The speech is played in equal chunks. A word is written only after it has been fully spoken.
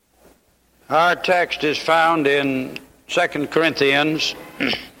Our text is found in 2 Corinthians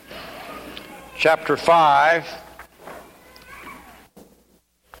chapter 5,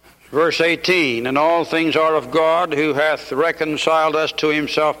 verse 18. And all things are of God, who hath reconciled us to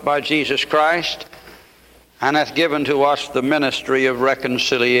himself by Jesus Christ, and hath given to us the ministry of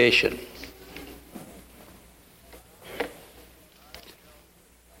reconciliation.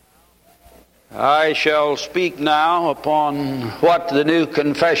 I shall speak now upon what the new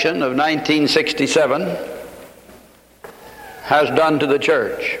confession of 1967 has done to the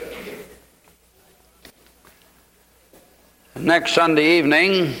church. Next Sunday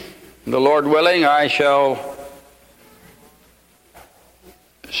evening, the Lord willing, I shall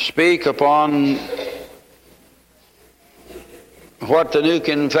speak upon what the new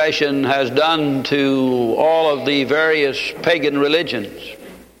confession has done to all of the various pagan religions.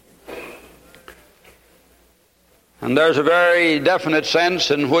 And there's a very definite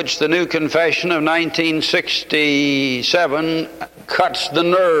sense in which the new confession of 1967 cuts the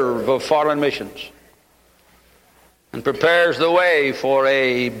nerve of foreign missions and prepares the way for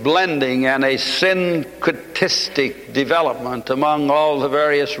a blending and a syncretistic development among all the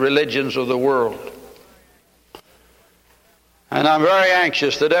various religions of the world. And I'm very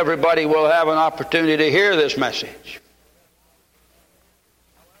anxious that everybody will have an opportunity to hear this message.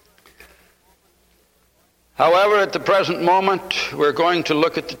 However, at the present moment, we're going to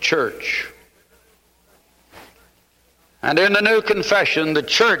look at the church. And in the new confession, the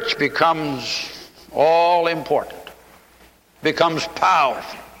church becomes all important, becomes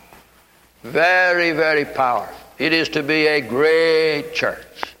powerful, very, very powerful. It is to be a great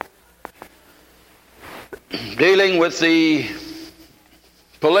church, dealing with the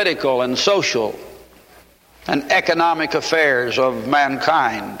political and social and economic affairs of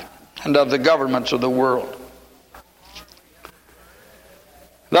mankind and of the governments of the world.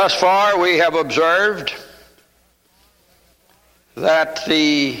 Thus far, we have observed that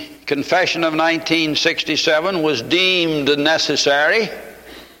the confession of 1967 was deemed necessary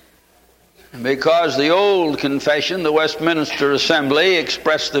because the old confession, the Westminster Assembly,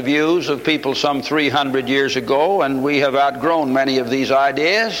 expressed the views of people some 300 years ago, and we have outgrown many of these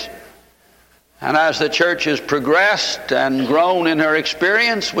ideas. And as the church has progressed and grown in her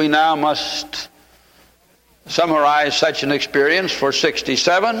experience, we now must summarize such an experience for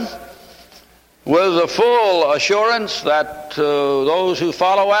 67 with the full assurance that those who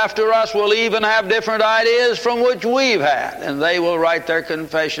follow after us will even have different ideas from which we've had, and they will write their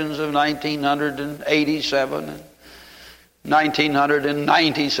confessions of 1987 and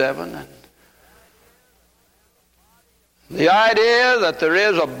 1997. And the idea that there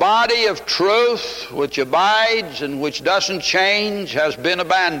is a body of truth which abides and which doesn't change has been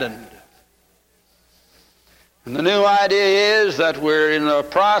abandoned. And the new idea is that we're in a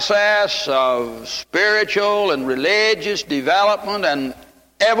process of spiritual and religious development and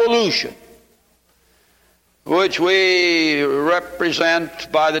evolution, which we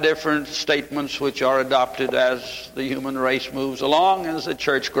represent by the different statements which are adopted as the human race moves along, as the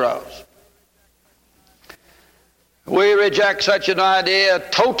church grows. We reject such an idea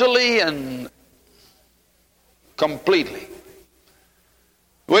totally and completely.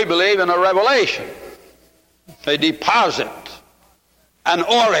 We believe in a revelation, a deposit, an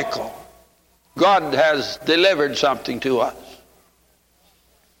oracle. God has delivered something to us.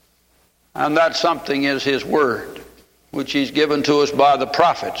 And that something is His Word, which He's given to us by the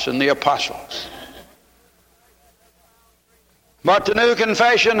prophets and the apostles. But the new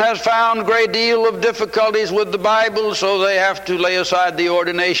confession has found a great deal of difficulties with the Bible, so they have to lay aside the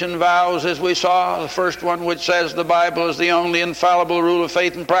ordination vows, as we saw, the first one which says the Bible is the only infallible rule of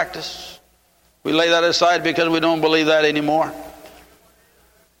faith and practice. We lay that aside because we don't believe that anymore.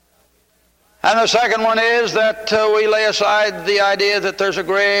 And the second one is that we lay aside the idea that there's a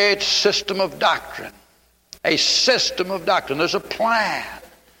great system of doctrine. A system of doctrine. There's a plan.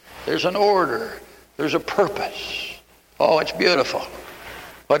 There's an order. There's a purpose. Oh, it's beautiful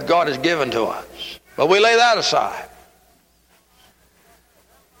what God has given to us. But we lay that aside.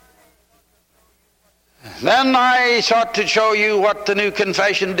 Then I sought to show you what the new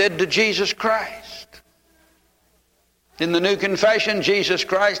confession did to Jesus Christ. In the new confession, Jesus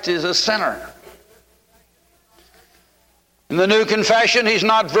Christ is a sinner. In the new confession, He's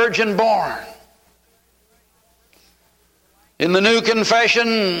not virgin born. In the new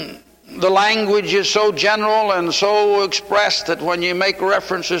confession, the language is so general and so expressed that when you make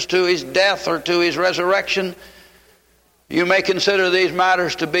references to His death or to His resurrection, you may consider these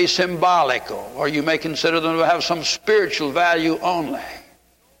matters to be symbolical, or you may consider them to have some spiritual value only.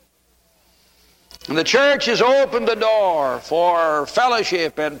 And the church has opened the door for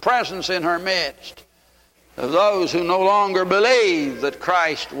fellowship and presence in her midst of those who no longer believe that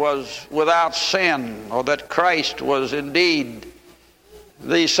Christ was without sin, or that Christ was indeed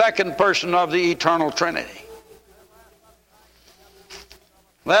the second person of the eternal Trinity.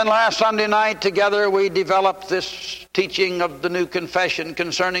 Then last Sunday night together we developed this teaching of the new confession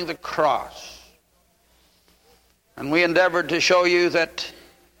concerning the cross. And we endeavored to show you that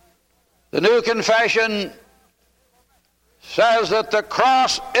the new confession says that the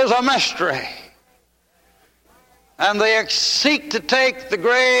cross is a mystery. And they seek to take the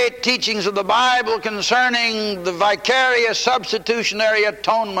great teachings of the Bible concerning the vicarious substitutionary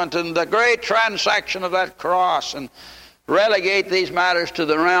atonement and the great transaction of that cross and relegate these matters to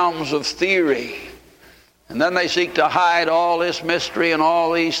the realms of theory. And then they seek to hide all this mystery and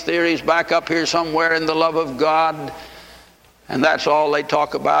all these theories back up here somewhere in the love of God. And that's all they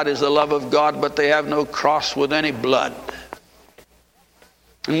talk about is the love of God, but they have no cross with any blood.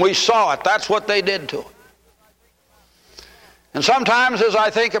 And we saw it. That's what they did to it. And sometimes as I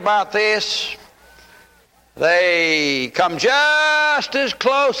think about this, they come just as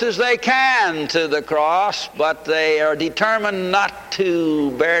close as they can to the cross, but they are determined not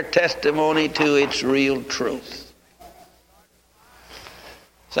to bear testimony to its real truth.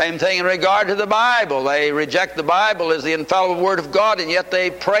 Same thing in regard to the Bible. They reject the Bible as the infallible Word of God, and yet they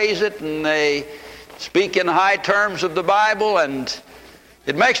praise it and they speak in high terms of the Bible, and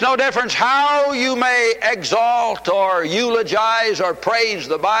it makes no difference how you may exalt or eulogize or praise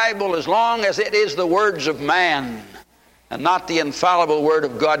the Bible as long as it is the words of man and not the infallible Word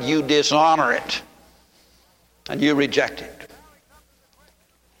of God. You dishonor it and you reject it.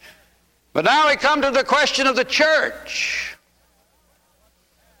 But now we come to the question of the church.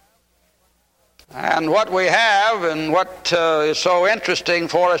 And what we have and what is so interesting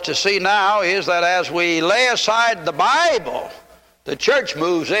for us to see now is that as we lay aside the Bible, the church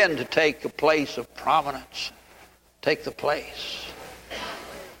moves in to take a place of prominence, take the place.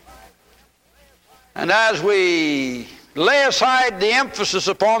 And as we lay aside the emphasis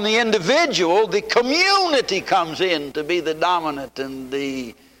upon the individual, the community comes in to be the dominant and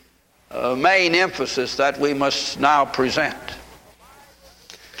the main emphasis that we must now present.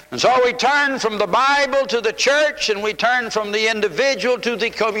 And so we turn from the Bible to the church, and we turn from the individual to the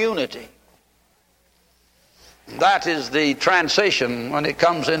community. That is the transition when it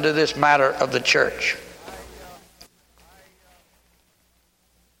comes into this matter of the church.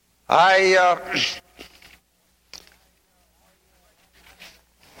 I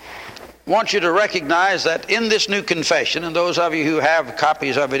want you to recognize that in this new confession, and those of you who have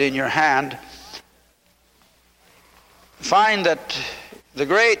copies of it in your hand, find that the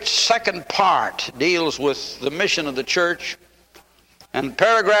great second part deals with the mission of the church, and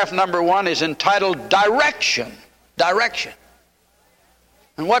paragraph number 1 is entitled Direction. Direction.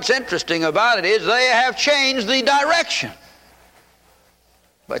 And what's interesting about it is they have changed the direction.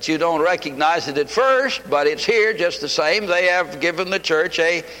 But you don't recognize it at first, but it's here just the same. They have given the church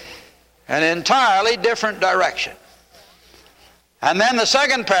an entirely different direction. And then the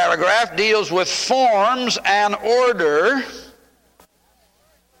second paragraph deals with forms and order.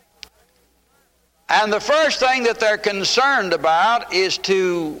 And the first thing that they're concerned about is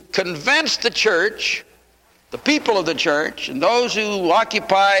to convince the church, the people of the church, and those who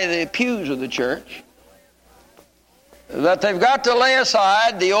occupy the pews of the church, that they've got to lay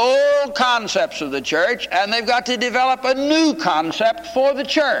aside the old concepts of the church and they've got to develop a new concept for the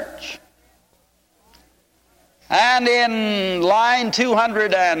church. And in line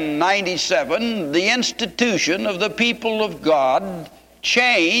 297, the institution of the people of God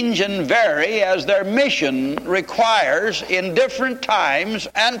change and vary as their mission requires in different times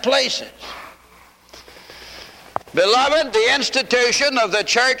and places. Beloved, the institution of the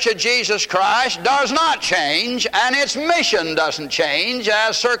Church of Jesus Christ does not change, and its mission doesn't change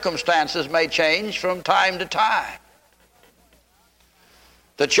as circumstances may change from time to time.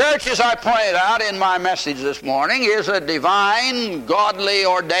 The church, as I pointed out in my message this morning, is a divine, godly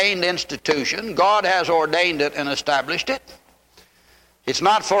ordained institution. God has ordained it and established it. It's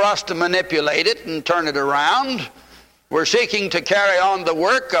not for us to manipulate it and turn it around. We're seeking to carry on the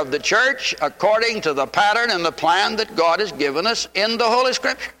work of the church according to the pattern and the plan that God has given us in the Holy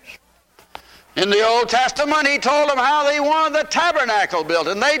Scriptures. In the Old Testament, He told them how they wanted the tabernacle built,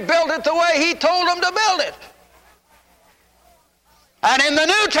 and they built it the way He told them to build it. And in the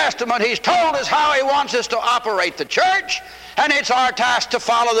New Testament, He's told us how He wants us to operate the church, and it's our task to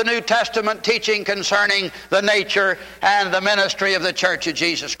follow the New Testament teaching concerning the nature and the ministry of the Church of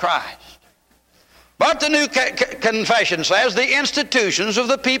Jesus Christ. But the New Confession says the institutions of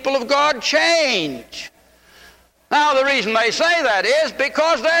the people of God change. Now, the reason they say that is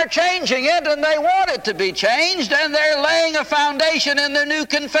because they're changing it and they want it to be changed, and they're laying a foundation in their New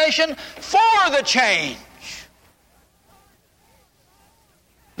Confession for the change.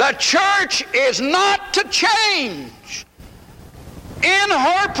 The church is not to change in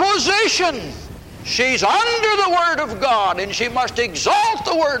her position. She's under the Word of God, and she must exalt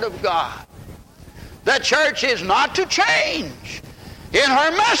the Word of God. The church is not to change in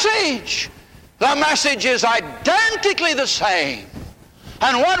her message. The message is identically the same.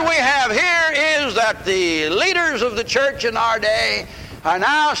 And what we have here is that the leaders of the church in our day are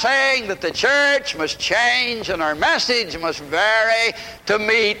now saying that the church must change and our message must vary to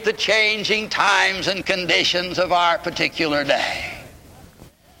meet the changing times and conditions of our particular day.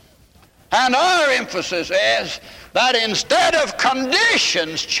 And our emphasis is that instead of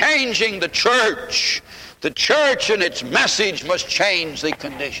conditions changing the church and its message must change the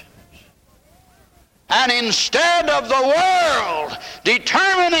conditions. And instead of the world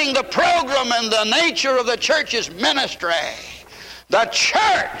determining the program and the nature of the church's ministry, the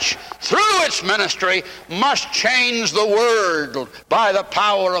church, through its ministry, must change the world by the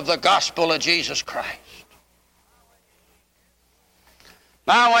power of the gospel of Jesus Christ.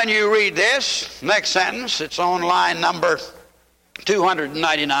 Now, when you read this, next sentence, it's on line number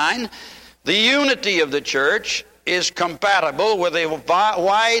 299, the unity of the church is compatible with a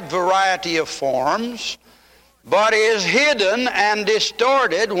wide variety of forms, but is hidden and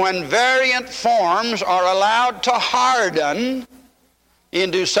distorted when variant forms are allowed to harden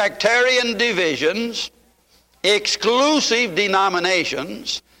into sectarian divisions, exclusive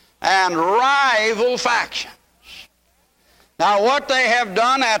denominations, and rival factions. Now, what they have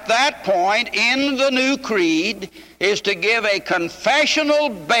done at that point in the new creed is to give a confessional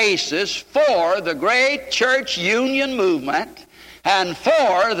basis for the great church union movement and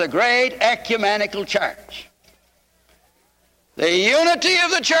for the great ecumenical church. The unity of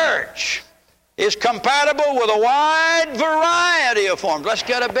the church is compatible with a wide variety of forms. Let's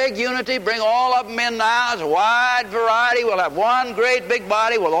get a big unity, bring all of them in now. It's a wide variety. We'll have one great big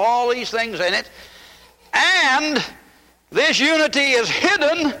body with all these things in it. And this unity is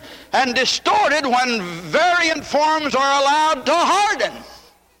hidden and distorted when variant forms are allowed to harden.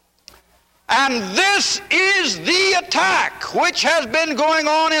 And this is the attack which has been going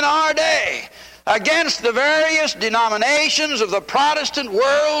on in our day against the various denominations of the Protestant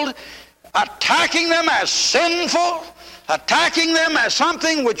world, attacking them as sinful, attacking them as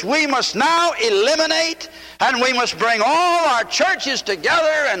something which we must now eliminate, and we must bring all our churches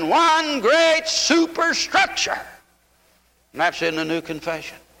together in one great superstructure. And that's in the New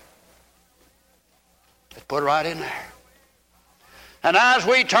Confession. It's put right in there. And as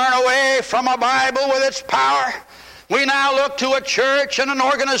we turn away from a Bible with its power, we now look to a church and an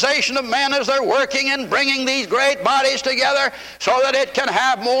organization of men as they're working and bringing these great bodies together so that it can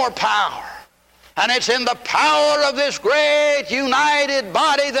have more power. And it's in the power of this great united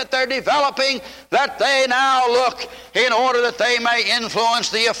body that they're developing that they now look in order that they may influence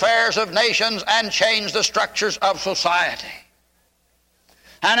the affairs of nations and change the structures of society.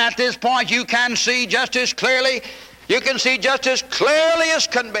 And at this point you can see just as clearly as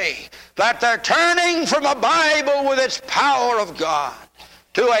can be that they're turning from a Bible with its power of God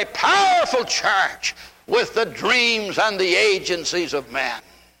to a powerful church with the dreams and the agencies of men.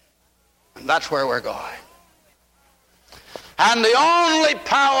 And that's where we're going. And the only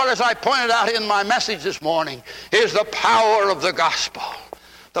power, as I pointed out in my message this morning, is the power of the gospel.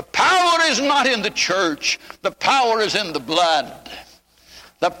 The power is not in the church. The power is in the blood.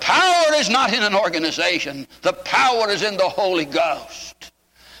 The power is not in an organization. The power is in the Holy Ghost.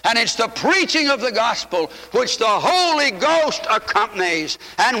 And it's the preaching of the gospel which the Holy Ghost accompanies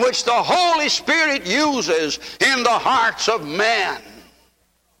and which the Holy Spirit uses in the hearts of men.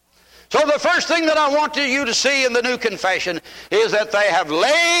 So the first thing that I want you to see in the New Confession is that they have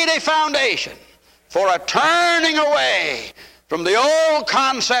laid a foundation for a turning away from the old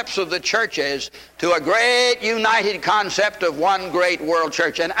concepts of the churches to a great united concept of one great world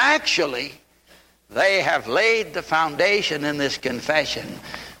church. And actually, they have laid the foundation in this confession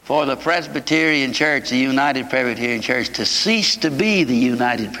for the Presbyterian Church, the United Presbyterian Church, to cease to be the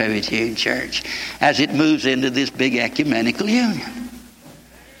United Presbyterian Church as it moves into this big ecumenical union.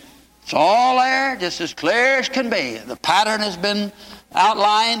 It's all there, just as clear as can be. The pattern has been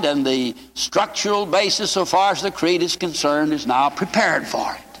outlined, and the structural basis so far as the creed is concerned is now prepared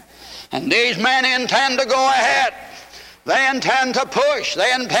for it. And these men intend to go ahead They intend to push,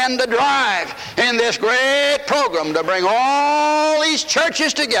 they intend to drive in this great program to bring all these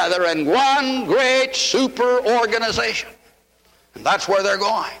churches together in one great super organization. And that's where they're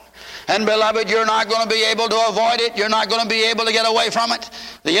going. And beloved, you're not going to be able to avoid it. You're not going to be able to get away from it.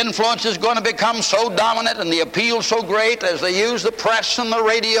 The influence is going to become so dominant and the appeal so great as they use the press and the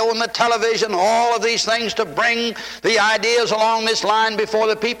radio and the television, all of these things to bring the ideas along this line before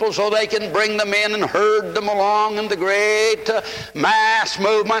the people so they can bring them in and herd them along in the great mass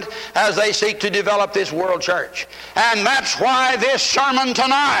movement as they seek to develop this world church. And that's why this sermon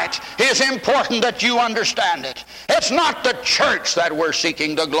tonight is important that you understand it. It's not the church that we're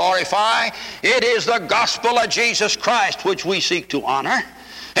seeking to glorify. It is the gospel of Jesus Christ which we seek to honor.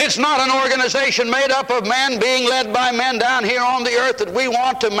 It's not an organization made up of men being led by men down here on the earth that we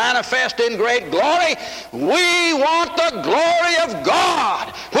want to manifest in great glory. We want the glory of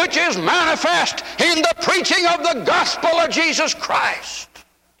God, which is manifest in the preaching of the gospel of Jesus Christ.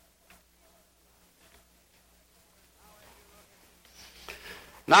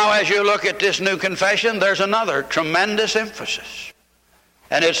 Now, as you look at this new confession, there's another tremendous emphasis.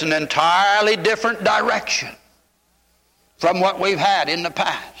 And it's an entirely different direction from what we've had in the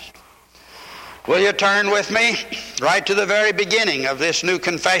past. Will you turn with me right to the very beginning of this new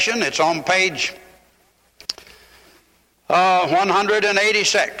confession? It's on page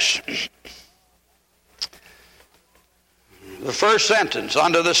 186. The first sentence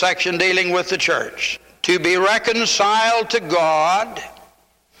under the section dealing with the church. To be reconciled to God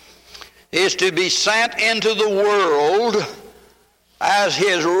is to be sent into the world as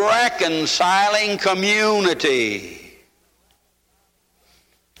His reconciling community.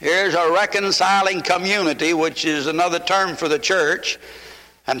 Here's a reconciling community, which is another term for the church.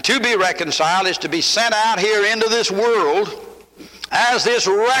 And to be reconciled is to be sent out here into this world as this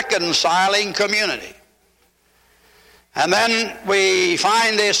reconciling community. And then we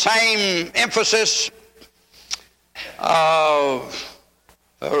find this same emphasis over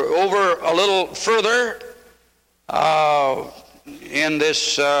a little further in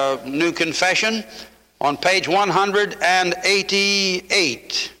this new confession on page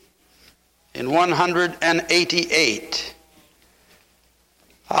 188. In 188.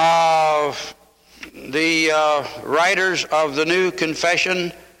 The writers of the new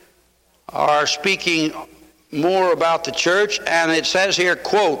confession are speaking more about the church, and it says here,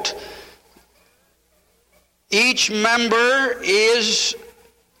 quote, each member is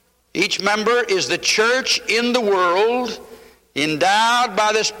the church in the world, endowed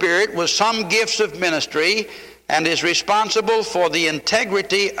by the Spirit with some gifts of ministry, and is responsible for the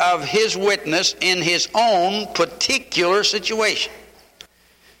integrity of his witness in his own particular situation.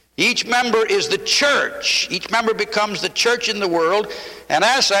 Each member is the church. Each member becomes the church in the world, and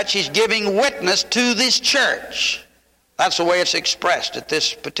as such, he's giving witness to this church. That's the way it's expressed at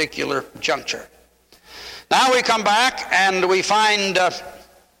this particular juncture. Now we come back and we find a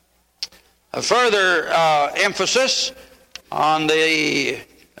further emphasis on the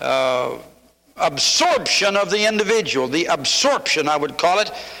absorption of the individual, the absorption, I would call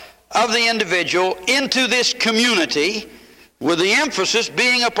it, of the individual into this community, with the emphasis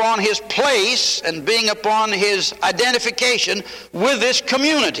being upon his place and being upon his identification with this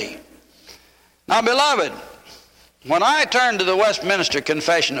community. Now, beloved, when I turn to the Westminster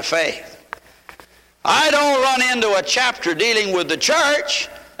Confession of Faith, I don't run into a chapter dealing with the church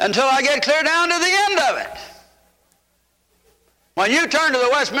until I get clear down to the end of it. When you turn to the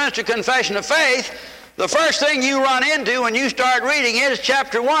Westminster Confession of Faith, the first thing you run into when you start reading is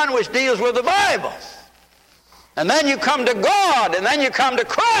chapter 1, which deals with the Bible. And then you come to God, and then you come to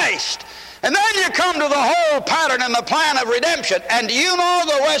Christ, and then you come to the whole pattern and the plan of redemption. And do you know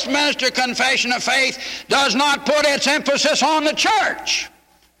the Westminster Confession of Faith does not put its emphasis on the church?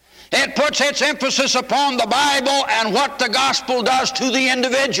 It puts its emphasis upon the Bible and what the gospel does to the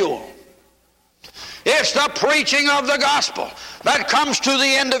individual. It's the preaching of the gospel that comes to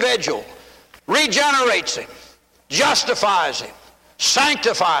the individual, regenerates him, justifies him,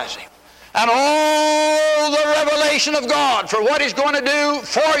 sanctifies him, and all the revelation of God for what He's going to do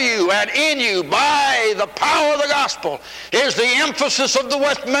for you and in you by the power of the gospel is the emphasis of the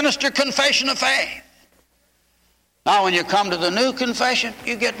Westminster Confession of Faith. Now, when you come to the new confession,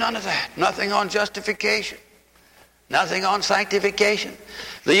 you get none of that. Nothing on justification. Nothing on sanctification.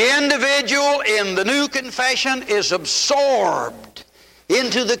 The individual in the new confession is absorbed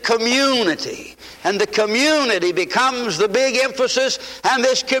into the community. And the community becomes the big emphasis, and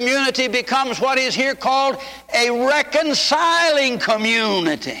this community becomes what is here called a reconciling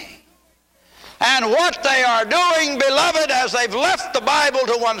community. And what they are doing, beloved, as they've left the Bible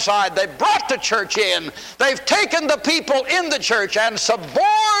to one side, they've brought the church in, they've taken the people in the church and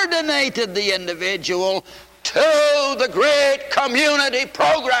subordinated the individual to the great community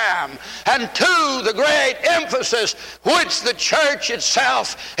program and to the great emphasis which the church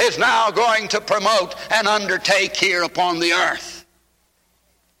itself is now going to promote and undertake here upon the earth.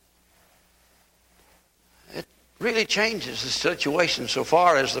 It really changes the situation so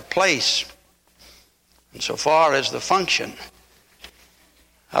far as the place and so far as the function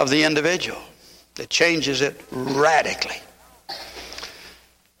of the individual. It changes it radically.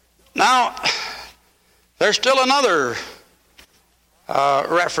 Now, there's still another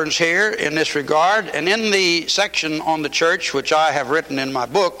reference here in this regard, and in the section on the church which I have written in my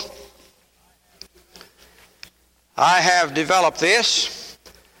book, I have developed this.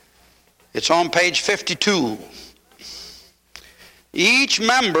 It's on page 52. Each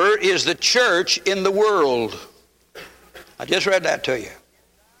member is the church in the world. I just read that to you.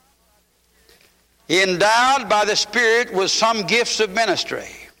 Endowed by the Spirit with some gifts of ministry.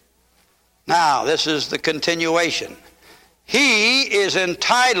 Now, this is the continuation. He is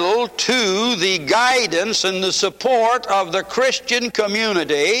entitled to the guidance and the support of the Christian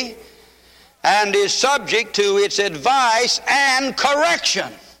community and is subject to its advice and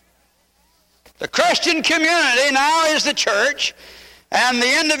correction. The Christian community now is the church, and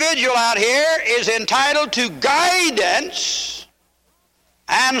the individual out here is entitled to guidance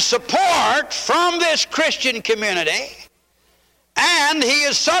and support from this Christian community, and he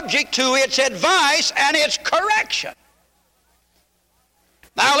is subject to its advice and its correction.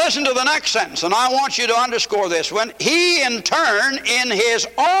 Now listen to the next sentence, and I want you to underscore this one. He, in turn, in his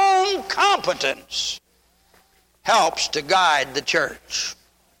own competence, helps to guide the church.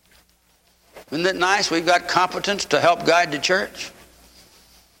 Isn't it nice we've got competence to help guide the church?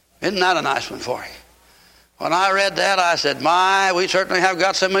 Isn't that a nice one for you? When I read that, I said, we certainly have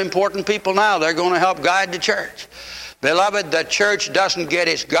got some important people now. They're going to help guide the church. Beloved, the church doesn't get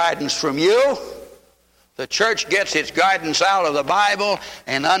its guidance from you. The church gets its guidance out of the Bible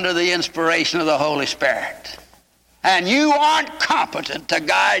and under the inspiration of the Holy Spirit. And you aren't competent to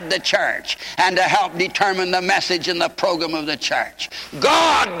guide the church and to help determine the message and the program of the church.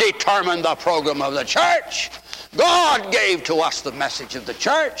 God determined the program of the church. God gave to us the message of the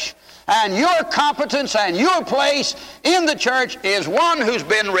church. And your competence and your place in the church is one who's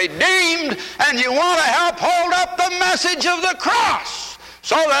been redeemed, and you want to help hold up the message of the cross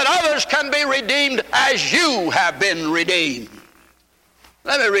so that others can be redeemed as you have been redeemed.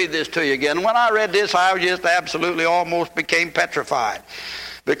 Let me read this to you again. When I read this, I just absolutely almost became petrified,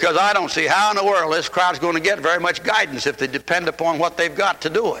 because I don't see how in the world this crowd's going to get very much guidance if they depend upon what they've got to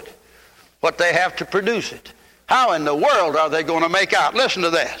do it, what they have to produce it. How in the world are they going to make out? Listen to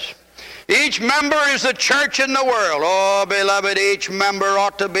this. Each member is the church in the world. Oh, beloved, each member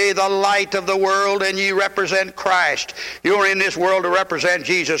ought to be the light of the world, and ye represent Christ. You're in this world to represent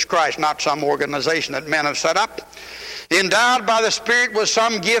Jesus Christ, not some organization that men have set up. Endowed by the Spirit with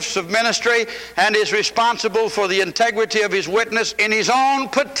some gifts of ministry, and is responsible for the integrity of his witness in his own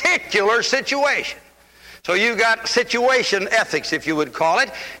particular situation. So you've got situation ethics, if you would call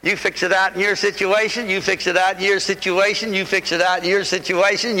it. You fix it out in your situation, you fix it out in your situation, you fix it out in your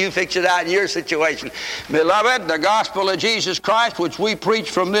situation, you fix it out in your situation. Beloved, the gospel of Jesus Christ, which we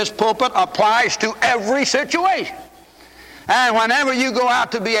preach from this pulpit, applies to every situation. And whenever you go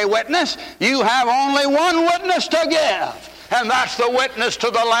out to be a witness, you have only one witness to give. And that's the witness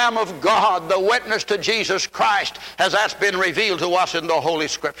to the Lamb of God, the witness to Jesus Christ, as that's been revealed to us in the Holy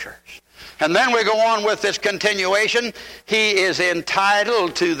Scriptures. And then we go on with this continuation. He is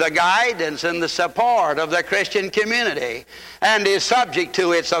entitled to the guidance and the support of the Christian community and is subject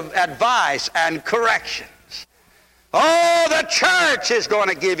to its advice and corrections. Oh, the church is going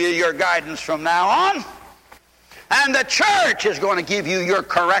to give you your guidance from now on. And the church is going to give you your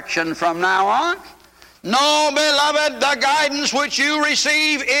correction from now on. No, beloved, the guidance which you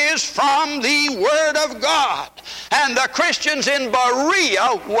receive is from the Word of God. And the Christians in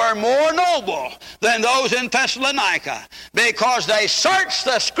Berea were more noble than those in Thessalonica, because they searched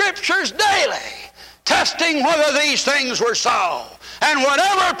the Scriptures daily, testing whether these things were so. And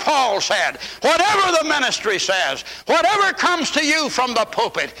whatever Paul said, whatever the ministry says, whatever comes to you from the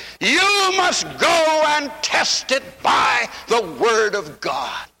pulpit, you must go and test it by the Word of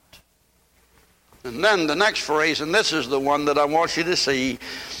God. And then the next phrase, and this is the one that I want you to see,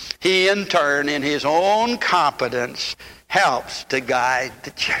 he in turn, in his own competence, helps to guide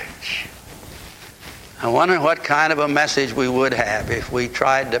the church. I wonder what kind of a message we would have if we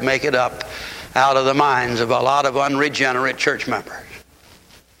tried to make it up out of the minds of a lot of unregenerate church members.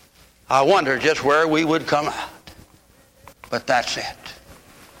 I wonder just where we would come out. But that's it.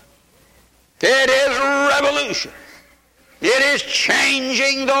 It is revolution. It is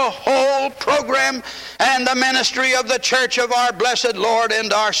changing the whole program and the ministry of the church of our blessed Lord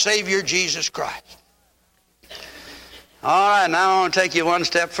and our Savior Jesus Christ. All right, now I want to take you one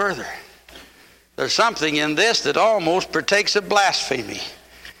step further. There's something in this that almost partakes of blasphemy.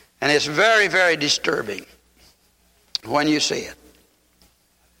 And it's very, very disturbing when you see it.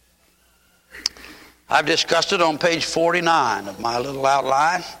 I've discussed it on page 49 of my little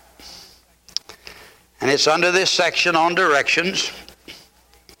outline. And it's under this section on directions.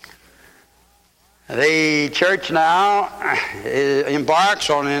 The church now embarks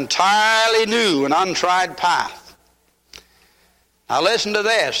on an entirely new and untried path. Now listen to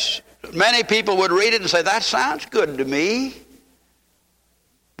this. Many people would read it and say, that sounds good to me.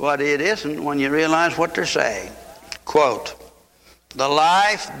 But it isn't when you realize what they're saying. Quote, the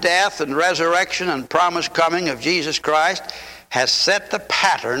life, death, and resurrection and promised coming of Jesus Christ has set the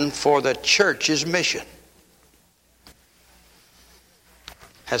pattern for the church's mission.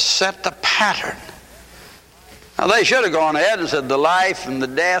 Has set the pattern. Now they should have gone ahead and said the life and the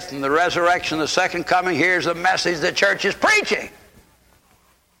death and the resurrection, the second coming, here's the message the church is preaching.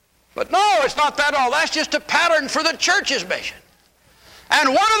 But no, it's not that all. That's just a pattern for the church's mission. And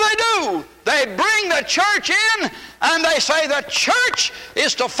what do? They bring the church in and they say the church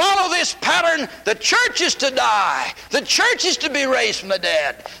is to follow this pattern. The church is to die. The church is to be raised from the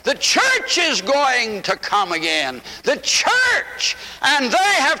dead. The church is going to come again. The church. And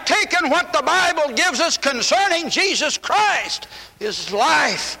they have taken what the Bible gives us concerning Jesus Christ. His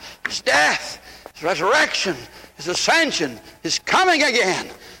life, His death, His resurrection, His ascension, His coming again.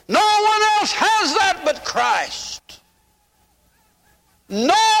 No one else has that but Christ. No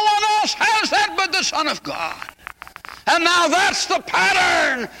one else has that but the Son of God. And now that's the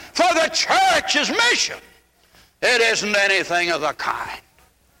pattern for the church's mission. It isn't anything of the kind.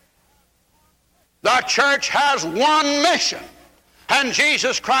 The church has one mission. And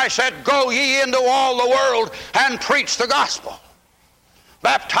Jesus Christ said, go ye into all the world and preach the gospel,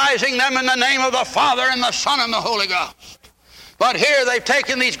 baptizing them in the name of the Father and the Son and the Holy Ghost. But here they've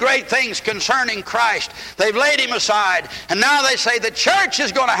taken these great things concerning Christ. They've laid Him aside. And now they say the church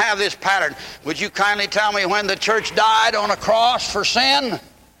is going to have this pattern. Would you kindly tell me when the church died on a cross for sin?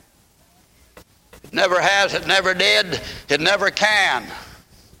 It never has, it never did, it never can.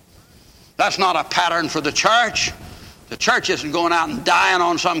 That's not a pattern for the church. The church isn't going out and dying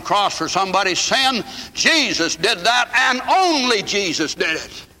on some cross for somebody's sin. Jesus did that, and only Jesus did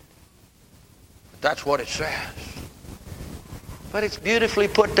it. That's what it says. But it's beautifully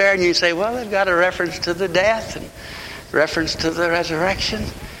put there, and you say, well, they've got a reference to the death and reference to the resurrection.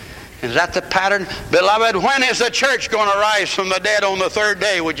 Is that the pattern? Beloved, when is the church going to rise from the dead on the third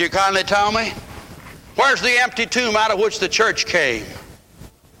day? Would you kindly tell me? Where's the empty tomb out of which the church came?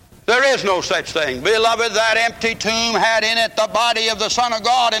 There is no such thing. Beloved, that empty tomb had in it the body of the Son of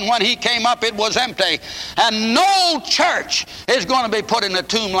God, and when He came up, it was empty. And no church is going to be put in a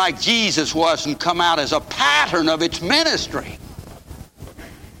tomb like Jesus was and come out as a pattern of its ministry.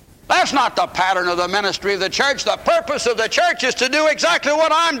 That's not the pattern of the ministry of the church. The purpose of the church is to do exactly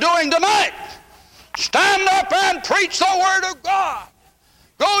what I'm doing tonight. Stand up and preach the Word of God.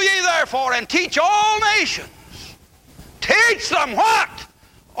 Go ye therefore and teach all nations. Teach them what?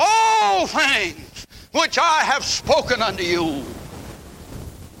 All things which I have spoken unto you.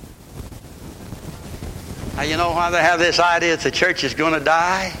 Now you know why they have this idea that the church is going to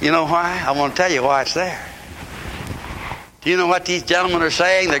die? You know why? I want to tell you why it's there. Do you know what these gentlemen are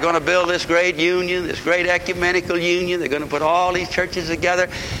saying? They're going to build this great union, this great ecumenical union. They're going to put all these churches together.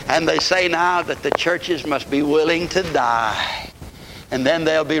 And they say now that the churches must be willing to die. And then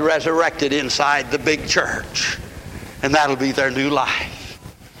they'll be resurrected inside the big church. And that'll be their new life.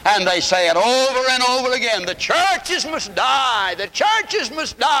 And they say it over and over again. The churches must die. The churches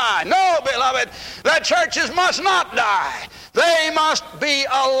must die. No, beloved, the churches must not die. They must be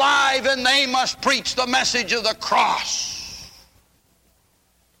alive and they must preach the message of the cross.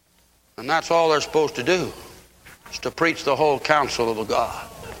 And that's all they're supposed to do, is to preach the whole counsel of God.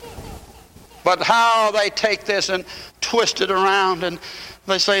 But how they take this and twist it around and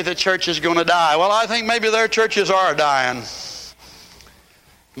they say the church is going to die. Well, I think maybe their churches are dying.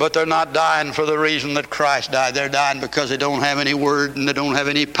 But they're not dying for the reason that Christ died. They're dying because they don't have any word and they don't have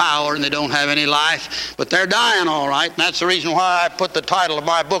any power and they don't have any life. But they're dying all right. And that's the reason why I put the title of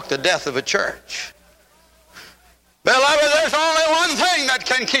my book, The Death of a Church. Beloved, there's only one thing that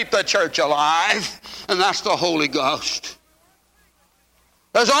can keep the church alive, and that's the Holy Ghost.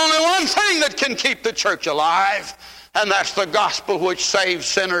 There's only one thing that can keep the church alive, And that's the gospel which saves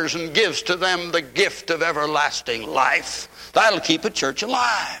sinners and gives to them the gift of everlasting life. That'll keep a church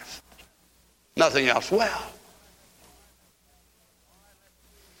alive. Nothing else will.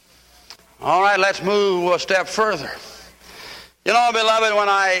 All right, let's move a step further. You know, beloved, when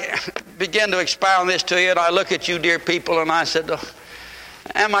I begin to expound this to you, and I look at you, dear people, and I said,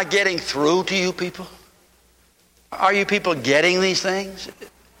 am I getting through to you people? Are you people getting these things?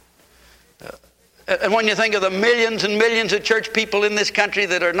 And when you think of the millions and millions of church people in this country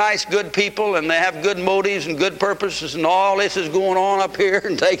that are nice, good people, and they have good motives and good purposes, and all this is going on up here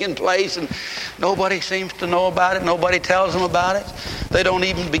and taking place, and nobody seems to know about it, nobody tells them about it. They don't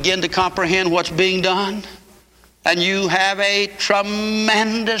even begin to comprehend what's being done. And you have a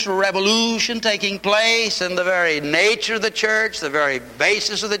tremendous revolution taking place in the very nature of the church, the very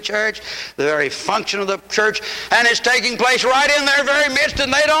basis of the church, the very function of the church, and it's taking place right in their very midst,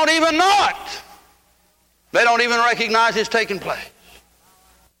 and they don't even know it. They don't even recognize it's taking place.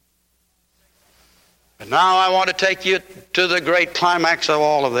 But now I want to take you to the great climax of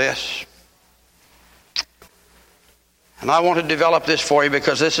all of this. And I want to develop this for you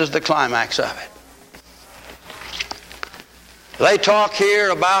because this is the climax of it. They talk here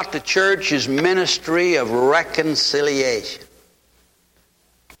about the church's ministry of reconciliation.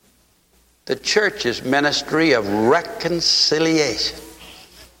 The church's ministry of reconciliation.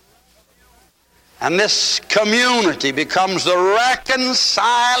 And this community becomes the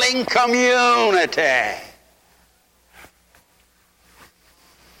reconciling community.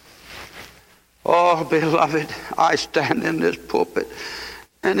 Oh, beloved, I stand in this pulpit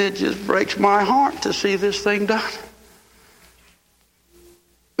and it just breaks my heart to see this thing done.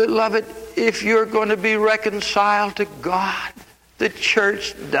 Beloved, if you're going to be reconciled to God, the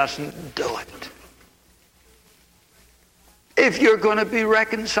church doesn't do it. If you're going to be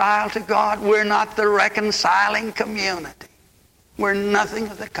reconciled to God, we're not the reconciling community. We're nothing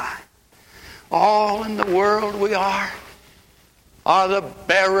of the kind. All in the world we are the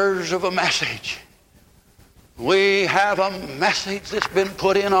bearers of a message. We have a message that's been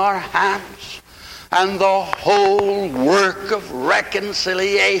put in our hands, and the whole work of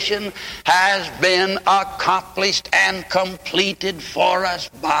reconciliation has been accomplished and completed for us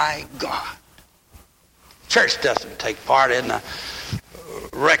by God. Church doesn't take part in a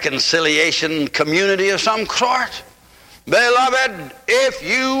reconciliation community of some sort. Beloved, if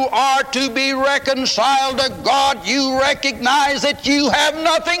you are to be reconciled to God, you recognize that you have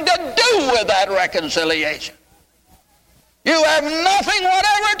nothing to do with that reconciliation. You have nothing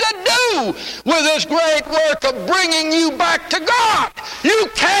whatever to do with this great work of bringing you back to God. You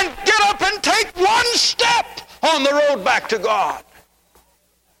can't get up and take one step on the road back to God.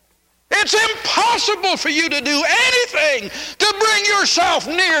 It's impossible for you to do anything to bring yourself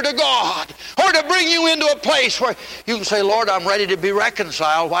near to God or to bring you into a place where you can say, Lord, I'm ready to be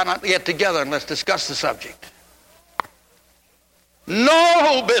reconciled. Why not get together and let's discuss the subject?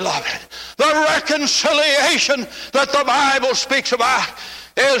 No, beloved, the reconciliation that the Bible speaks about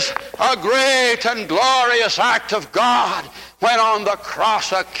is a great and glorious act of God when on the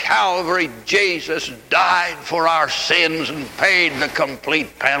cross of Calvary Jesus died for our sins and paid the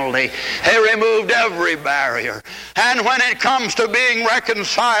complete penalty. He removed every barrier. And when it comes to being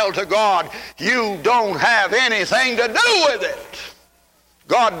reconciled to God, you don't have anything to do with it.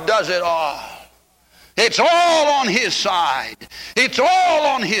 God does it all. It's all on His side. It's all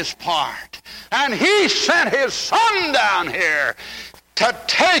on His part. And He sent His Son down here to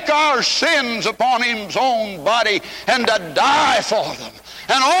take our sins upon His own body and to die for them.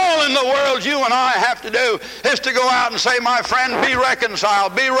 And all in the world you and I have to do is to go out and say, my friend, be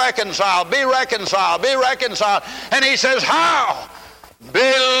reconciled, be reconciled, be reconciled, be reconciled. And He says, how?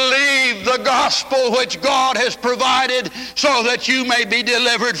 Believe the gospel which God has provided so that you may be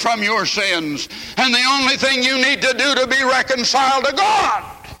delivered from your sins. And the only thing you need to do to be reconciled to God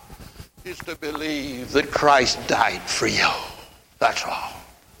is to believe that Christ died for you. That's all.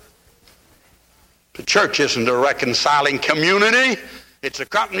 The church isn't a reconciling community. It's a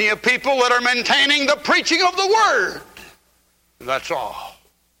company of people that are maintaining the preaching of the Word. That's all.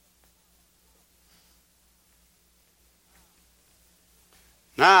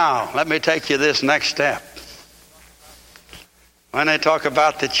 Now, let me take you this next step. When they talk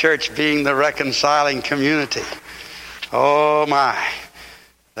about the church being the reconciling community, oh my.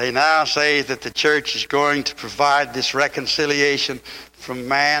 They now say that the church is going to provide this reconciliation from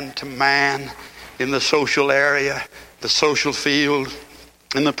man to man in the social area, the social field,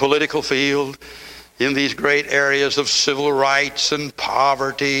 in the political field, in these great areas of civil rights and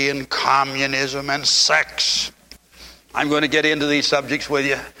poverty and communism and sex. I'm going to get into these subjects with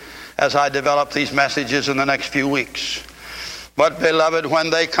you as I develop these messages in the next few weeks. But, beloved, when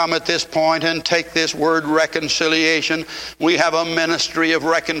they come at this point and take this word reconciliation, we have a ministry of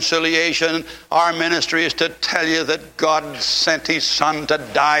reconciliation. Our ministry is to tell you that God sent His Son to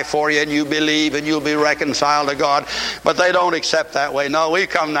die for you, and you believe and you'll be reconciled to God. But they don't accept that way. No, we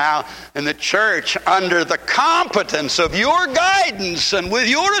come now in the church under the competence of your guidance and with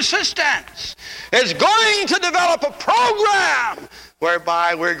your assistance is going to develop a program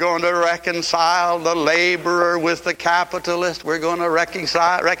whereby we're going to reconcile the laborer with the capitalist. We're going to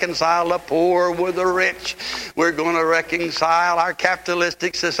reconcile the poor with the rich. We're going to reconcile our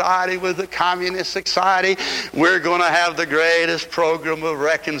capitalistic society with the communist society. We're going to have the greatest program of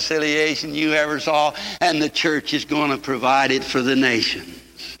reconciliation you ever saw, and the church is going to provide it for the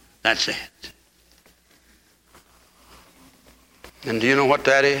nations. That's it. And do you know what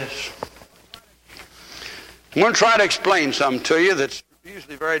that is? I'm going to try to explain something to you that's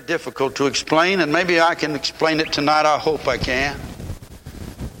usually very difficult to explain, and maybe I can explain it tonight. I hope I can.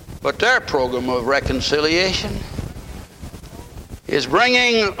 But their program of reconciliation is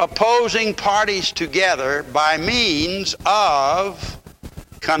bringing opposing parties together by means of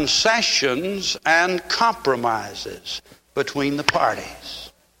concessions and compromises between the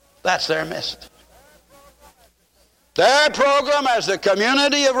parties. That's their message. Their program as the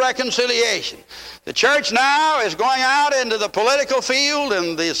community of reconciliation. The church now is going out into the political field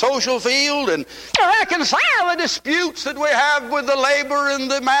and the social field and reconcile the disputes that we have with the labor and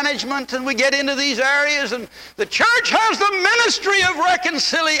the management, and we get into these areas, and the church has the ministry of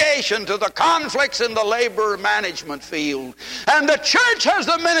reconciliation to the conflicts in the labor management field. And the church has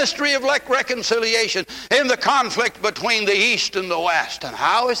the ministry of reconciliation in the conflict between the East and the West. And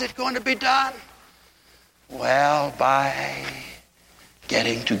how is it going to be done? Well, by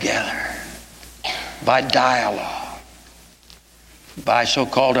getting together, by dialogue, by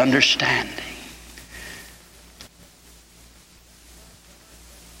so-called understanding.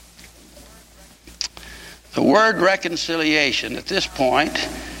 The word reconciliation at this point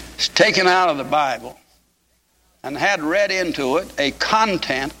is taken out of the Bible and had read into it a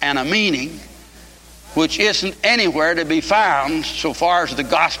content and a meaning which isn't anywhere to be found so far as the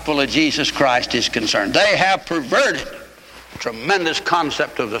gospel of Jesus Christ is concerned. They have perverted the tremendous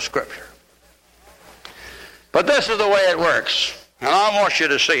concept of the Scripture. But this is the way it works, and I want you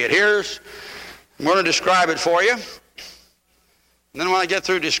to see it. I'm going to describe it for you. And then when I get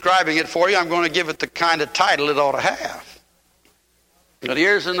through describing it for you, I'm going to give it the kind of title it ought to have. But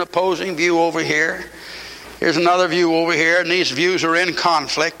here's an opposing view over here. Here's another view over here, and these views are in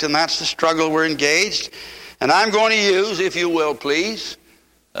conflict, and that's the struggle we're engaged. And I'm going to use, if you will please,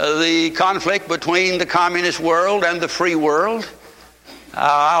 the conflict between the communist world and the free world.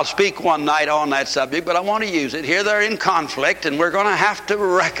 I'll speak one night on that subject, but I want to use it. Here they're in conflict, and we're going to have to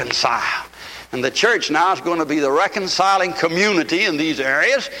reconcile. And the church now is going to be the reconciling community in these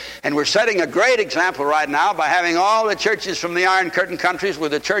areas. And we're setting a great example right now by having all the churches from the Iron Curtain countries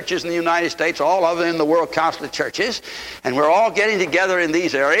with the churches in the United States, all of them in the World Council of Churches. And we're all getting together in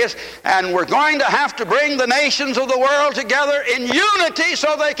these areas. And we're going to have to bring the nations of the world together in unity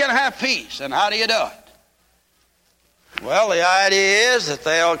so they can have peace. And how do you do it? Well, the idea is that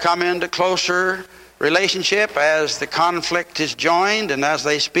they'll come into closer relationship as the conflict is joined and as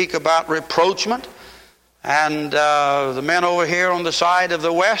they speak about reproachment. And the men over here on the side of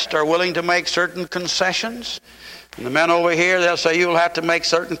the West are willing to make certain concessions. And the men over here, they'll say you'll have to make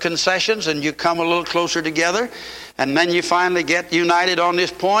certain concessions, and you come a little closer together. And then you finally get united on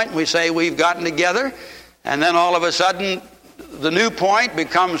this point. We say we've gotten together. And then all of a sudden, the new point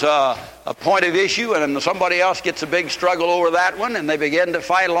becomes a point of issue, and then somebody else gets a big struggle over that one, and they begin to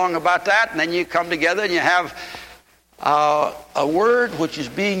fight along about that, and then you come together and you have a word which is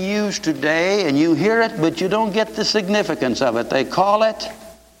being used today, and you hear it, but you don't get the significance of it. They call it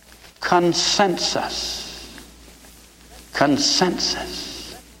consensus.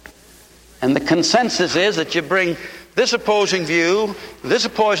 Consensus. And the consensus is that you bring this opposing view,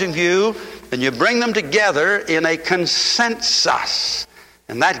 and you bring them together in a consensus.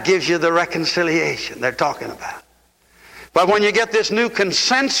 And that gives you the reconciliation they're talking about. But when you get this new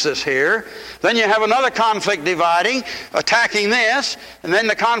consensus here, then you have another conflict dividing, attacking this, and then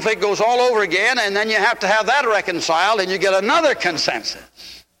the conflict goes all over again, and then you have to have that reconciled, and you get another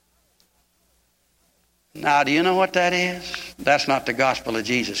consensus. Now, do you know what that is? That's not the gospel of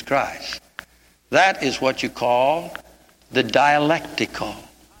Jesus Christ. That is what you call the dialectical.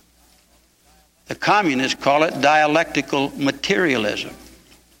 The communists call it dialectical materialism.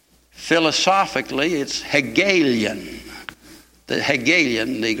 Philosophically, it's Hegelian. The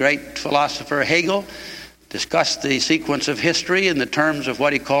Hegelian, the great philosopher Hegel, discussed the sequence of history in the terms of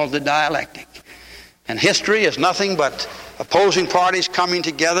what he called the dialectic. And history is nothing but opposing parties coming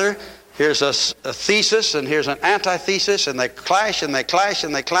together. Here's a thesis and here's an antithesis, and they clash and they clash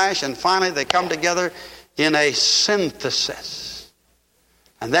and they clash, and finally they come together in a synthesis.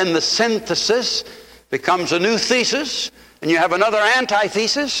 And then the synthesis becomes a new thesis, and you have another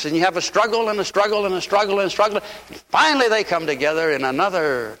antithesis, and you have a struggle and a struggle and a struggle and a struggle. And finally they come together in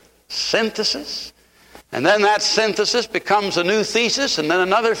another synthesis. And then that synthesis becomes a new thesis, and then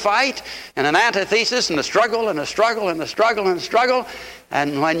another fight, and an antithesis, and a struggle, and a struggle, and a struggle, and a struggle.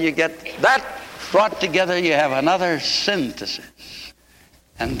 And when you get that brought together, you have another synthesis.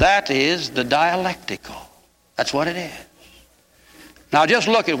 And that is the dialectical. That's what it is. Now just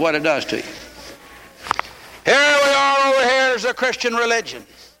look at what it does to you. Here we are over here as a Christian religion.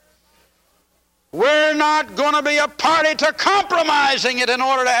 We're not going to be a party to compromising it in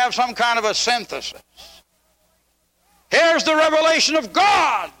order to have some kind of a synthesis. Here's the revelation of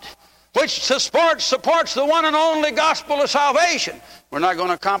God, which supports the one and only gospel of salvation. We're not going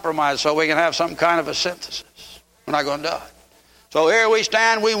to compromise so we can have some kind of a synthesis. We're not going to do it. So here we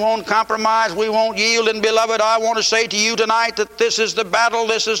stand. We won't compromise. We won't yield. And beloved, I want to say to you tonight that this is the battle,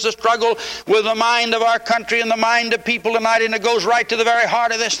 this is the struggle with the mind of our country and the mind of people tonight, and it goes right to the very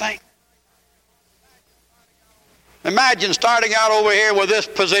heart of this thing. Imagine starting out over here with this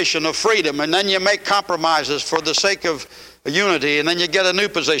position of freedom, and then you make compromises for the sake of unity, and then you get a new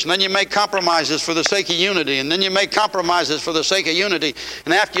position. Then you make compromises for the sake of unity, and then you make compromises for the sake of unity.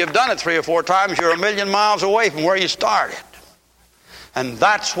 And after you've done it 3 or 4 times, you're a million miles away from where you started. And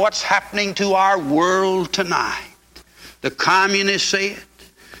that's what's happening to our world tonight. The communists say it,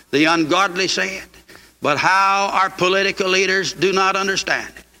 the ungodly say it, but how our political leaders do not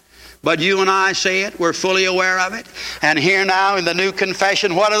understand it. But you and I say it, we're fully aware of it. And here now in the new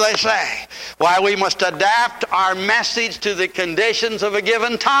confession, what do they say? Why, we must adapt our message to the conditions of a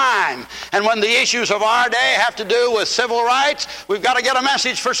given time. And when the issues of our day have to do with civil rights, we've got to get a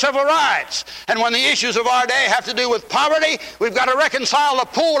message for civil rights. And when the issues of our day have to do with poverty, we've got to reconcile the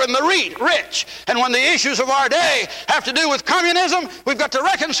poor and the rich. And when the issues of our day have to do with communism, we've got to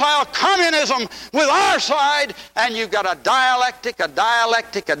reconcile communism with our side. And you've got a dialectic,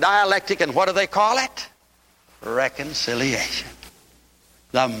 and what do they call it? Reconciliation.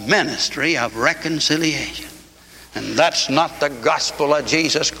 The ministry of reconciliation. And that's not the gospel of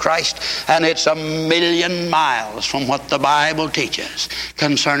Jesus Christ, and it's a million miles from what the Bible teaches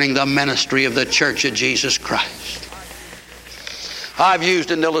concerning the ministry of the Church of Jesus Christ. I've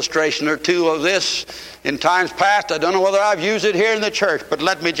used an illustration or two of this in times past. I don't know whether I've used it here in the church, but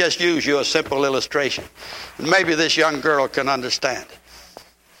let me just use you a simple illustration. And maybe this young girl can understand it.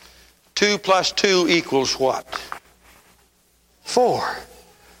 2 plus 2 equals what? 4.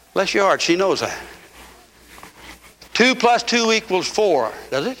 Bless your heart, she knows that. 2 plus 2 equals 4,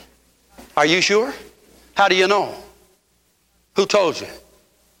 does it? Are you sure? How do you know? Who told you?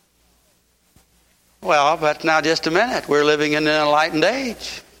 Well, but now just a minute. We're living in an enlightened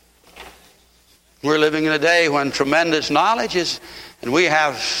age. We're living in a day when tremendous knowledge is, and we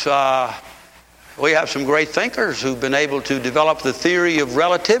have some great thinkers who've been able to develop the theory of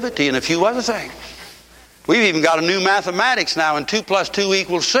relativity and a few other things. We've even got a new mathematics now, and 2 plus 2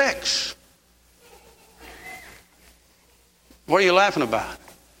 equals 6. What are you laughing about?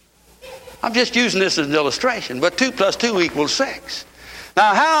 I'm just using this as an illustration, but 2 plus 2 equals 6.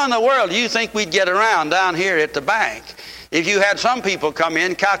 Now, how in the world do you think we'd get around down here at the bank if you had some people come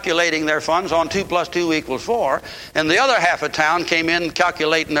in calculating their funds on 2 plus 2 equals 4, and the other half of town came in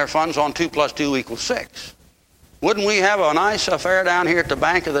calculating their funds on 2 plus 2 equals 6? Wouldn't we have a nice affair down here at the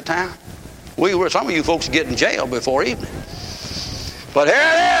bank of the town? Some of you folks get in jail before evening. But here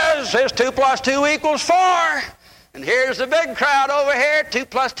it is. Here's 2 plus 2 equals 4. And here's the big crowd over here. 2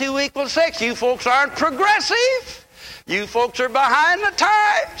 plus 2 equals 6. You folks aren't progressive. You folks are behind the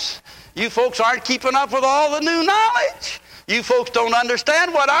times. You folks aren't keeping up with all the new knowledge. You folks don't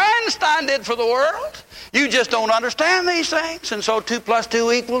understand what Einstein did for the world. You just don't understand these things. And so 2 plus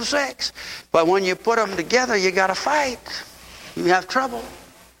 2 equals 6. But when you put them together, you got to fight. You have trouble.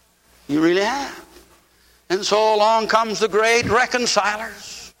 You really have. And so along comes the great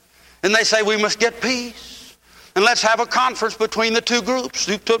reconcilers. And they say we must get peace. And let's have a conference between the two groups.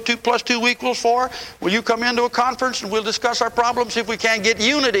 2 plus 2 equals 4. Will you come into a conference and we'll discuss our problems, see if we can't get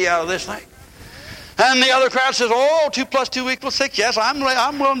unity out of this thing? And the other crowd says, 2 plus 2 equals 6. Yes, I'm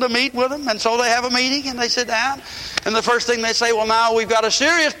willing to meet with them. And so they have a meeting and they sit down. And the first thing they say, well, now we've got a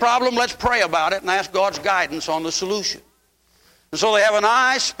serious problem. Let's pray about it and ask God's guidance on the solution. And so they have a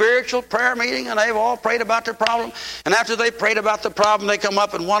nice spiritual prayer meeting, and they've all prayed about their problem. And after they prayed about the problem, they come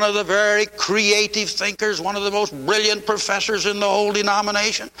up, and one of the very creative thinkers, one of the most brilliant professors in the whole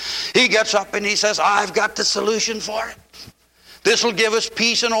denomination, he gets up and he says, I've got the solution for it. This will give us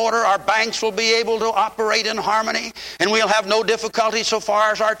peace and order. Our banks will be able to operate in harmony, and we'll have no difficulty so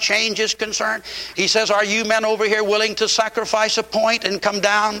far as our change is concerned. He says, are you men over here willing to sacrifice a point and come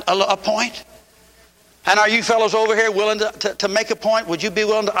down a point? And are you fellows over here willing to make a point? Would you be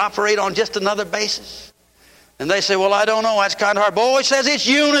willing to operate on just another basis? And they say, well, I don't know. That's kind of hard. Boy, it says it's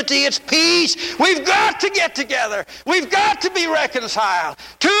unity, it's peace. We've got to get together. We've got to be reconciled.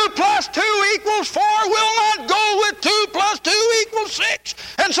 2 plus 2 equals 4. We'll not go with 2 plus 2 equals 6.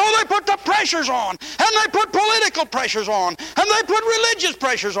 And so they put the pressures on. And they put political pressures on. And they put religious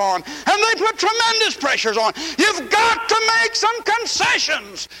pressures on. And they put tremendous pressures on. You've got to make some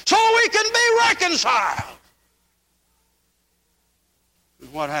concessions so we can be reconciled.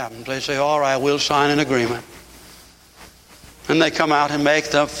 What happens? They say, all right, we'll sign an agreement. And they come out and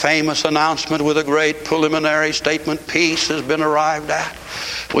make the famous announcement with a great preliminary statement. Peace has been arrived at.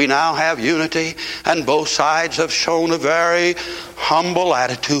 We now have unity, and both sides have shown a very humble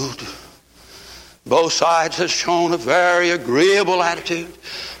attitude. Both sides have shown a very agreeable attitude.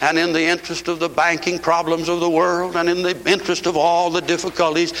 And in the interest of the banking problems of the world, and in the interest of all the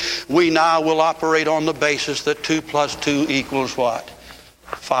difficulties, we now will operate on the basis that 2 plus 2 equals what?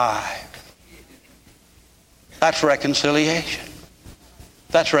 5. That's reconciliation.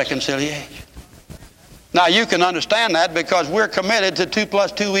 That's reconciliation. Now you can understand that because we're committed to 2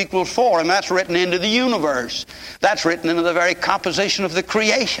 plus 2 equals 4, and that's written into the universe. That's written into the very composition of the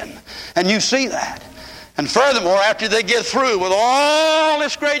creation. And you see that. And furthermore, after they get through with all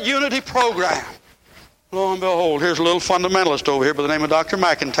this great unity program, lo and behold, here's a little fundamentalist over here by the name of Dr.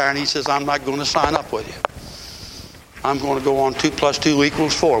 McIntyre, and he says, I'm not going to sign up with you. I'm going to go on 2 plus 2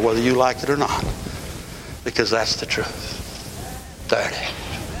 equals 4, whether you like it or not. Because that's the truth. There it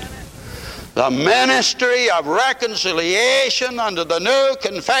is. The ministry of reconciliation under the new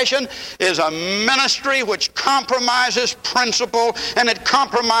confession is a ministry which compromises principle, and it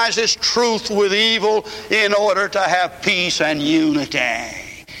compromises truth with evil in order to have peace and unity.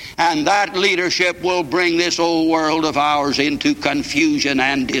 And that leadership will bring this old world of ours into confusion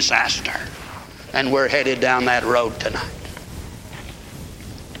and disaster. And we're headed down that road tonight.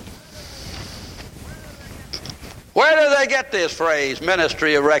 Where do they get this phrase,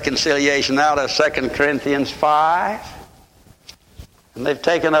 ministry of reconciliation, out of 2 Corinthians 5? And they've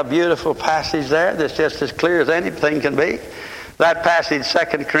taken a beautiful passage there that's just as clear as anything can be. That passage,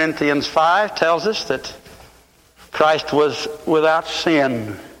 2 Corinthians 5, tells us that Christ was without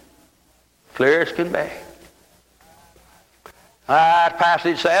sin. Clear as can be. That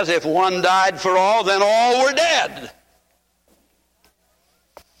passage says, if one died for all, then all were dead.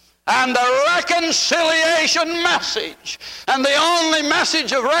 And the reconciliation message, and the only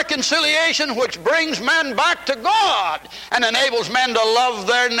message of reconciliation which brings men back to God and enables men to love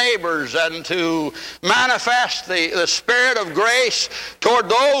their neighbors and to manifest the spirit of grace toward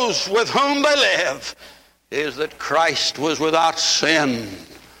those with whom they live, is that Christ was without sin,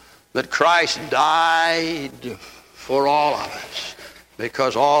 that Christ died for all of us,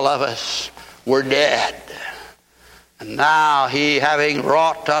 because all of us were dead. And now he, having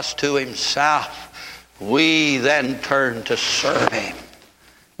wrought us to himself, we then turn to serve him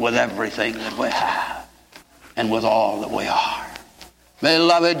with everything that we have and with all that we are.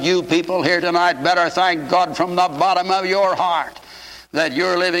 Beloved, you people here tonight better thank God from the bottom of your heart that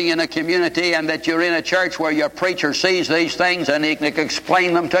you're living in a community and that you're in a church where your preacher sees these things and he can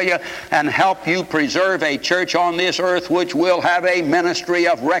explain them to you and help you preserve a church on this earth which will have a ministry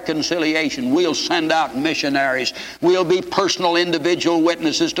of reconciliation. We'll send out missionaries. We'll be personal individual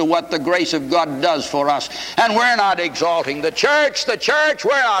witnesses to what the grace of God does for us. And we're not exalting the church.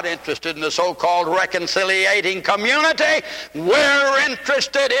 We're not interested in the so-called reconciliating community. We're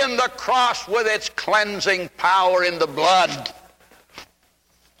interested in the cross with its cleansing power in the blood.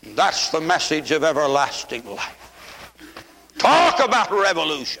 That's the message of everlasting life. Talk about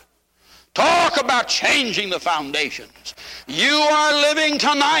revolution. Talk about changing the foundations. You are living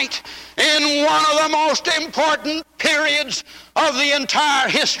tonight in one of the most important periods of the entire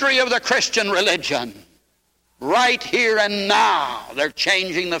history of the Christian religion. right here and now. They're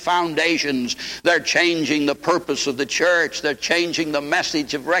changing the foundations. They're changing the purpose of the church. They're changing the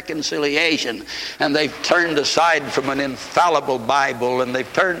message of reconciliation. And they've turned aside from an infallible Bible, and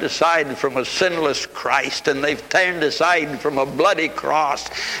they've turned aside from a sinless Christ, and they've turned aside from a bloody cross,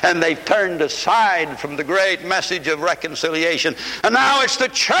 and they've turned aside from the great message of reconciliation. And now it's the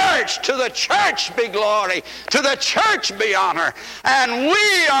church. To the church be glory. To the church be honor. And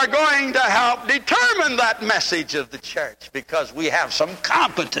we are going to help determine that message of the church, because we have some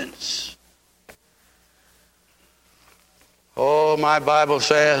competence. Oh, my Bible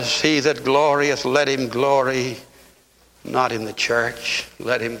says, he that glorieth, let him glory not in the church,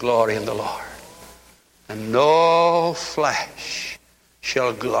 let him glory in the Lord. And no flesh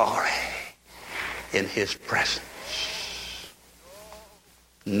shall glory in his presence.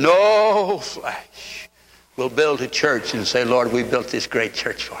 No flesh will build a church and say, Lord, we built this great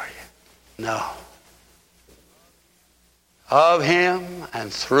church for you. No. Of him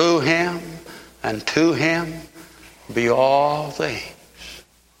and through him and to him be all things,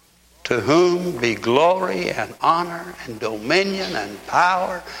 to whom be glory and honor and dominion and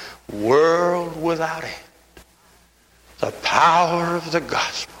power, world without end. The power of the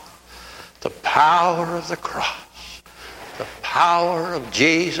gospel, the power of the cross, the power of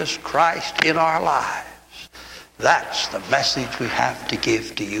Jesus Christ in our lives. That's the message we have to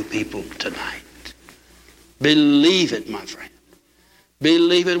give to you people tonight. Believe it, my friend.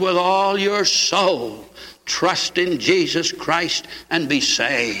 Believe it with all your soul. Trust in Jesus Christ and be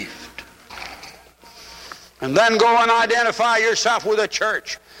saved. And then go and identify yourself with a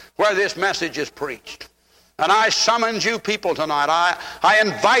church where this message is preached. And I summons you people tonight. I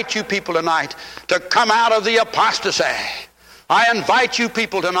invite you people tonight to come out of the apostasy. I invite you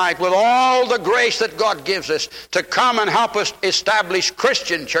people tonight, with all the grace that God gives us, to come and help us establish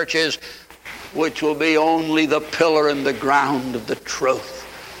Christian churches, which will be only the pillar and the ground of the truth.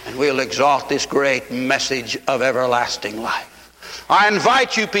 And we'll exalt this great message of everlasting life. I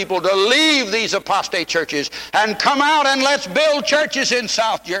invite you people to leave these apostate churches and come out and let's build churches in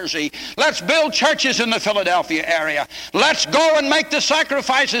South Jersey. Let's build churches in the Philadelphia area. Let's go and make the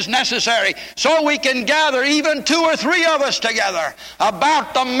sacrifices necessary so we can gather even 2 or 3 of us together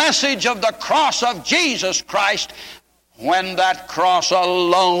about the message of the cross of Jesus Christ, when that cross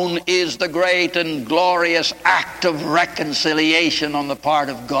alone is the great and glorious act of reconciliation on the part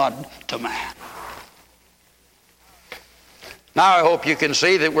of God to man. Now I hope you can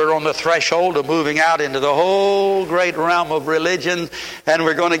see that we're on the threshold of moving out into the whole great realm of religion, and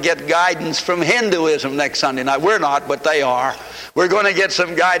we're going to get guidance from Hinduism next Sunday night. We're not, but they are. We're going to get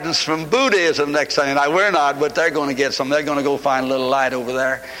some guidance from Buddhism next Sunday night. We're not, but they're going to get some. They're going to go find a little light over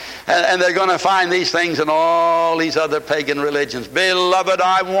there. And they're going to find these things in all these other pagan religions. Beloved,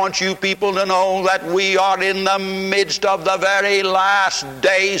 I want you people to know that we are in the midst of the very last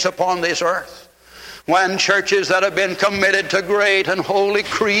days upon this earth, when churches that have been committed to great and holy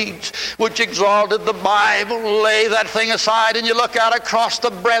creeds, which exalted the Bible, lay that thing aside, and you look out across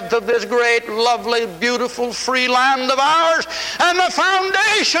the breadth of this great, lovely, beautiful, free land of ours, and the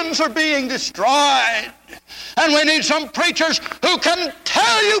foundations are being destroyed. And we need some preachers who can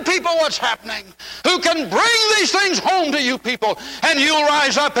tell you people what's happening, who can bring these things home to you people, and you'll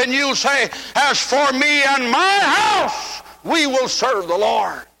rise up and you'll say, as for me and my house, we will serve the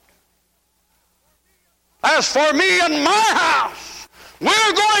Lord. As for me and my house,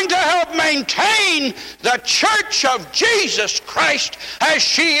 we're going to help maintain the church of Jesus Christ as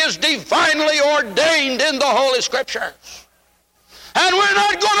she is divinely ordained in the Holy Scriptures. And we're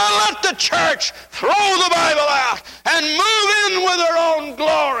not going to let the church throw the Bible out and move in with their own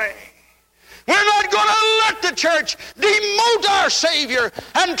glory. We're not going to let the church demote our Savior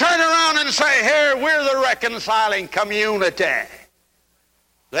and turn around and say, here, we're the reconciling community.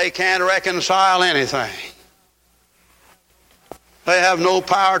 They can't reconcile anything. They have no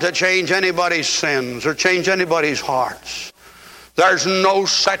power to change anybody's sins or change anybody's hearts. There's no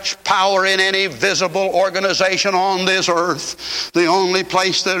such power in any visible organization on this earth. The only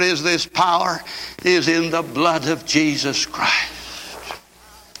place there is this power is in the blood of Jesus Christ.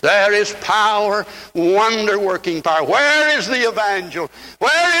 There is power, wonder-working power. Where is the evangel?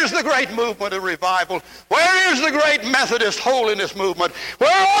 Where is the great movement of revival? Where is the great Methodist holiness movement?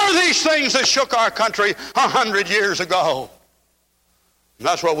 Where are these things that shook our country 100 years ago? And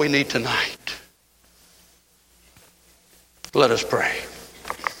that's what we need tonight. Let us pray.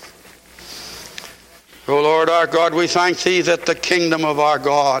 O Lord our God, we thank Thee that the kingdom of our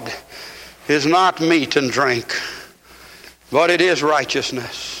God is not meat and drink, but it is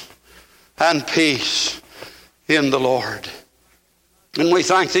righteousness and peace in the Lord. And we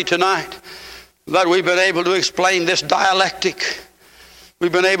thank Thee tonight that we've been able to explain this dialectic.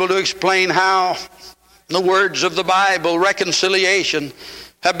 We've been able to explain how the words of the Bible, reconciliation,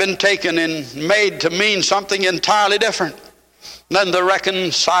 have been taken and made to mean something entirely different than the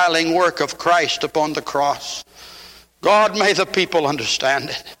reconciling work of Christ upon the cross. God, may the people understand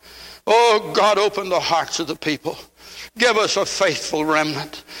it. Oh, God, open the hearts of the people. Give us a faithful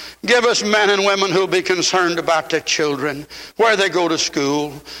remnant. Give us men and women who will be concerned about their children, where they go to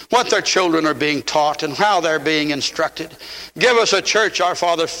school, what their children are being taught, and how they're being instructed. Give us a church, our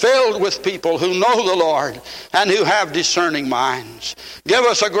Father, filled with people who know the Lord and who have discerning minds. Give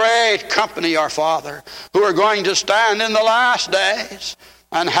us a great company, our Father, who are going to stand in the last days,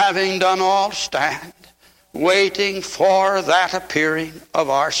 and having done all stand, waiting for that appearing of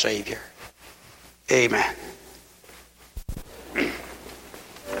our Savior. Amen.